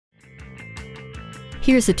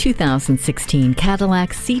Here's a 2016 Cadillac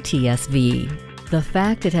CTS-V. The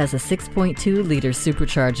fact it has a 6.2-liter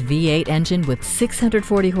supercharged V8 engine with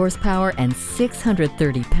 640 horsepower and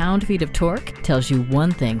 630 pound-feet of torque tells you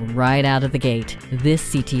one thing right out of the gate.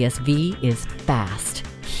 This CTS-V is fast.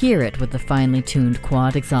 Hear it with the finely tuned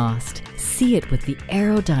quad exhaust. See it with the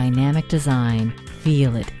aerodynamic design.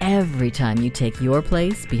 Feel it every time you take your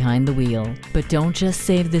place behind the wheel. But don't just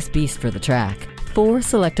save this beast for the track. 4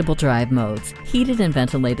 selectable drive modes, heated and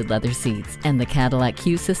ventilated leather seats, and the Cadillac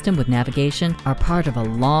CUE system with navigation are part of a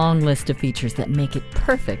long list of features that make it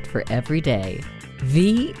perfect for every day.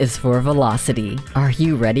 V is for velocity. Are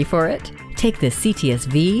you ready for it? Take this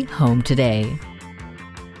CTS-V home today.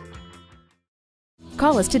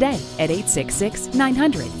 Call us today at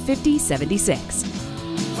 866-900-5076.